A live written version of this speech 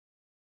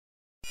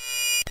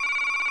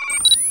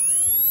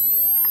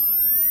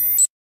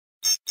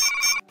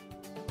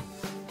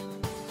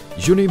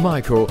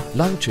Unimicro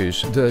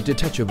launches the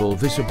detachable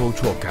visible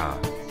trocar.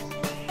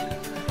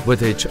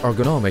 With its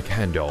ergonomic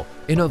handle,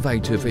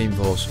 innovative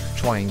involves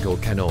triangle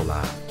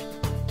cannula,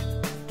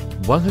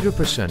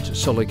 100%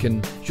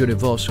 silicone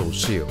universal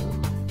seal,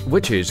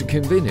 which is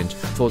convenient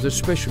for the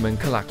specimen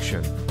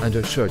collection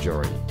and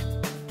surgery.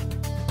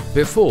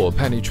 Before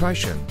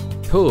penetration,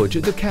 put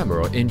the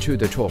camera into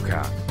the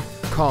trocar,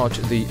 cut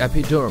the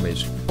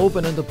epidermis,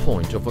 opening the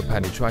point of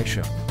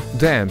penetration.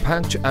 Then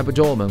punch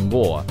abdomen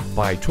wall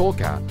by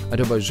trocar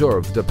and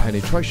observe the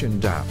penetration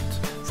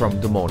depth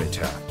from the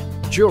monitor.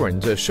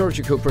 During the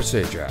surgical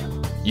procedure,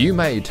 you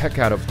may take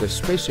out of the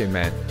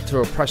specimen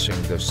through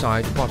pressing the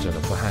side button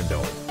of the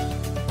handle.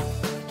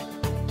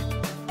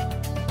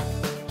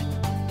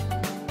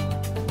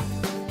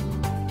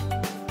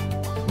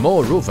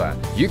 Moreover,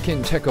 you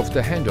can take off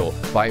the handle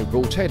by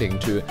rotating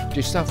to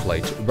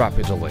desinflate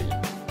rapidly,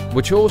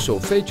 which also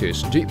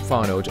features deep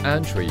funneled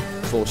entry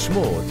for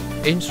smooth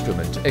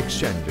instrument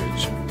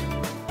exchanges.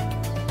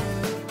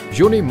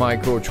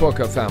 Unimicro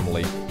trocar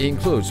family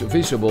includes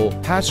visible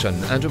Hassan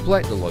and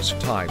plateless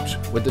types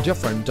with the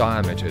different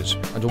diameters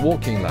and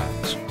working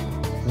lengths,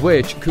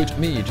 which could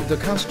meet the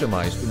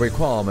customized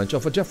requirement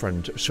of a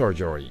different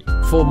surgery.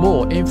 For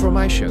more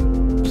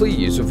information,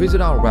 please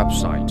visit our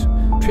website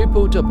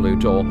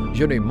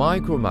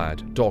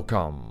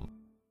www.unimicromed.com.